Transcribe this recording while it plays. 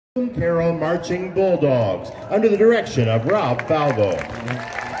Carroll Marching Bulldogs under the direction of Rob Falvo.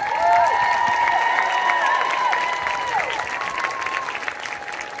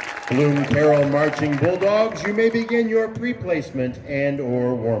 Bloom Carroll Marching Bulldogs, you may begin your pre-placement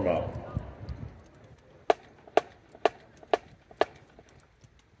and/or warm-up.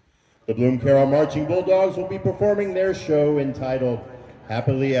 The Bloom Carroll Marching Bulldogs will be performing their show entitled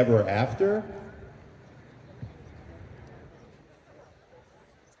Happily Ever After.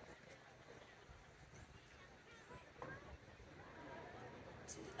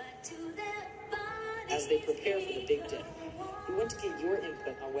 As they prepare for the big day, we want to get your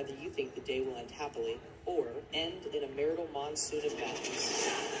input on whether you think the day will end happily or end in a marital monsoon of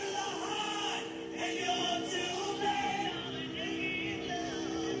madness.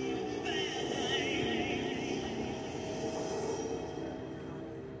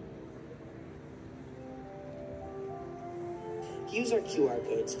 Use our QR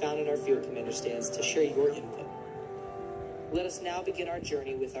codes found in our field commander stands to share your input. Let us now begin our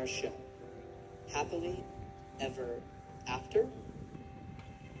journey with our show. Happily Ever After?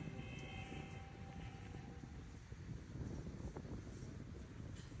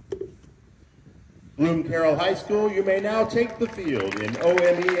 Bloom Carroll High School, you may now take the field in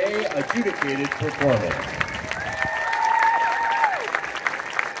OMEA adjudicated performance.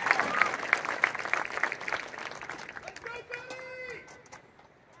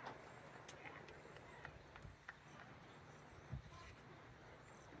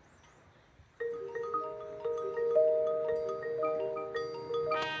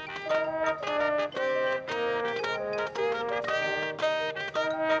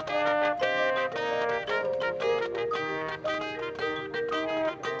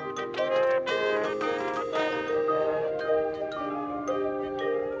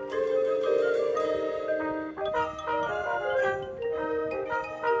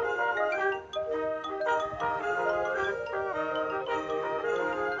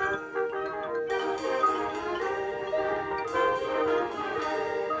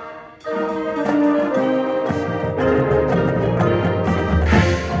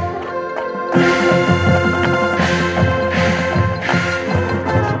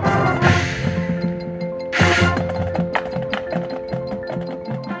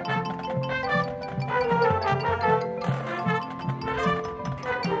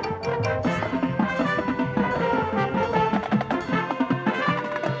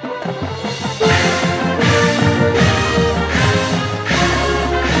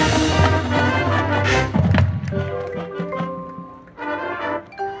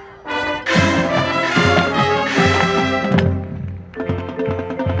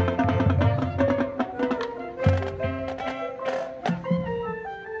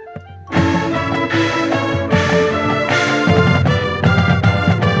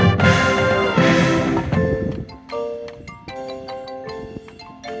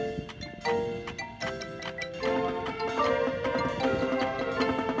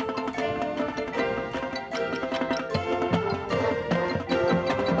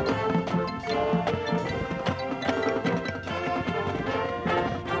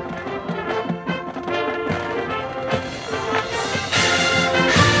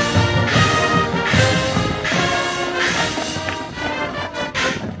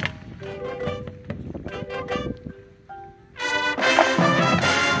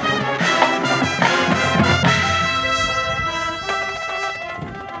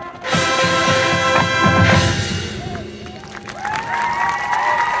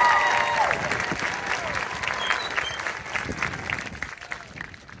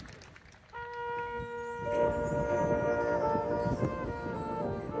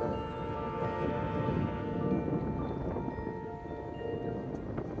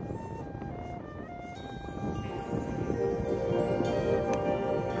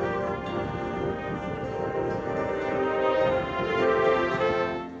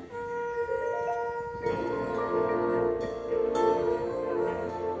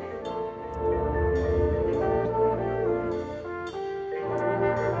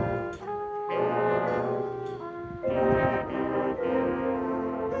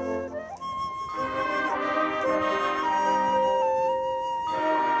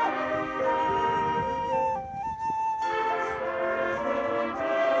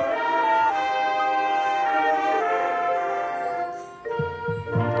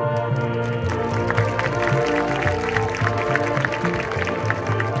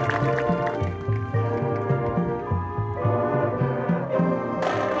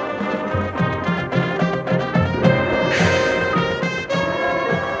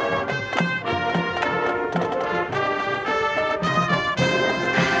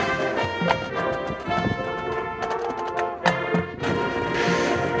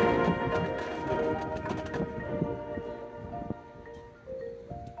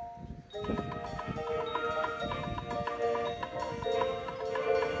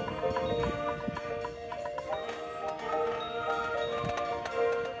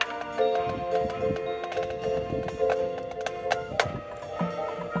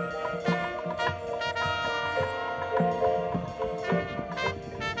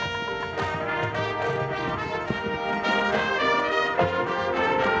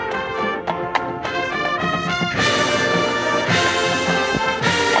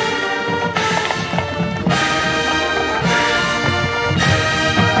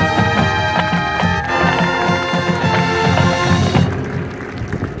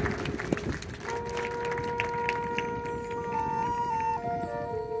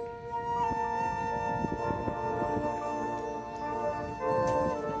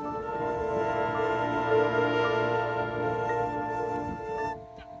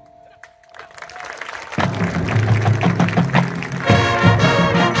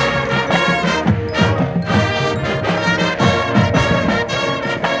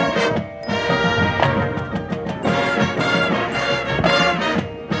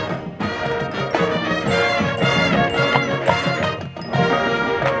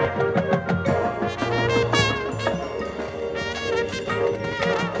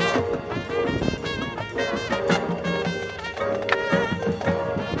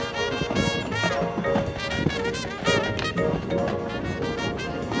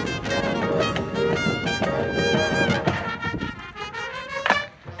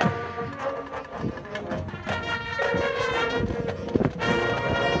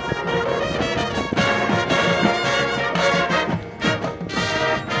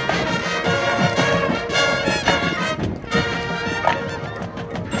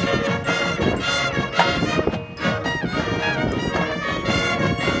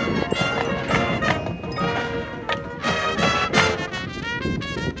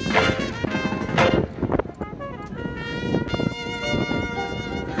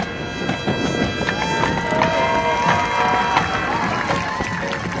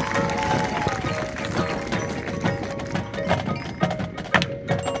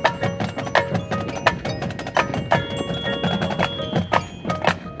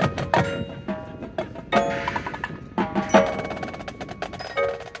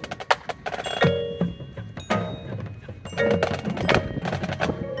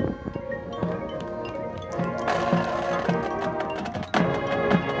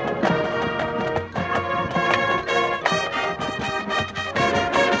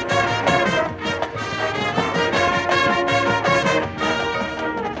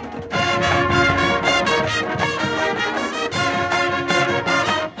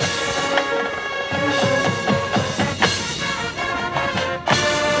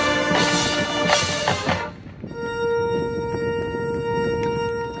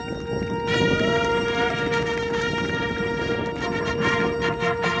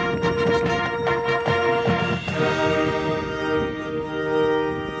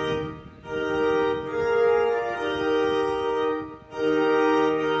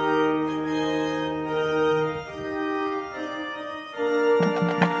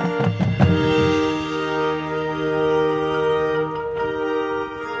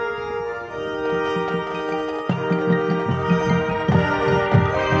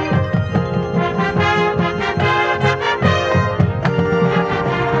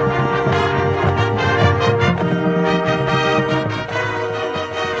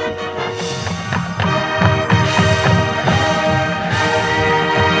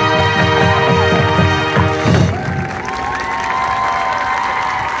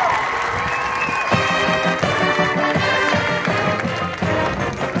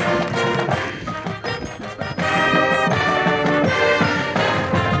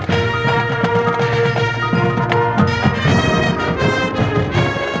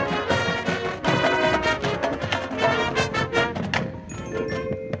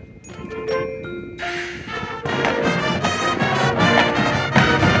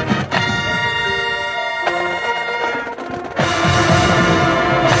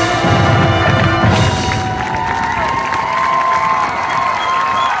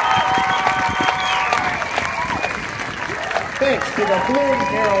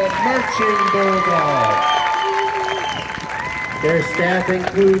 Marching Bulldogs. Their staff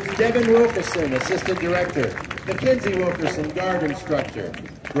includes Devin Wilkerson, Assistant Director, Mackenzie Wilkerson, Guard Instructor,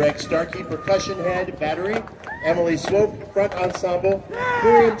 Greg Starkey, Percussion Head, Battery, Emily Swope, Front Ensemble,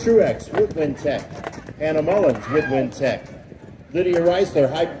 Miriam Truex, Woodwind Tech, Hannah Mullins, Woodwind Tech, Lydia Reisler,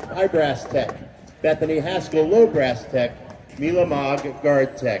 High Brass Tech, Bethany Haskell, Low Brass Tech, Mila Mogg,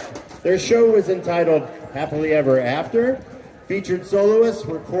 Guard Tech. Their show was entitled Happily Ever After. Featured soloists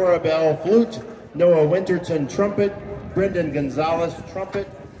were Cora Bell, Flute, Noah Winterton, Trumpet, Brendan Gonzalez, Trumpet,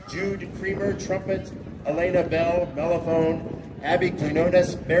 Jude Creamer, Trumpet, Elena Bell, Mellophone, Abby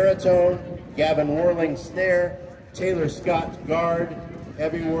Quinones, Baritone, Gavin Worling, Snare, Taylor Scott, Guard,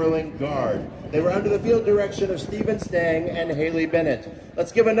 Heavy Whirling, Guard. They were under the field direction of Stephen Stang and Haley Bennett.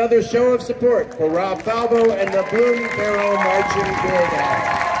 Let's give another show of support for Rob Falvo and the Bloom Carroll Marching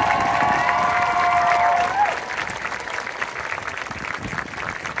Bulldogs.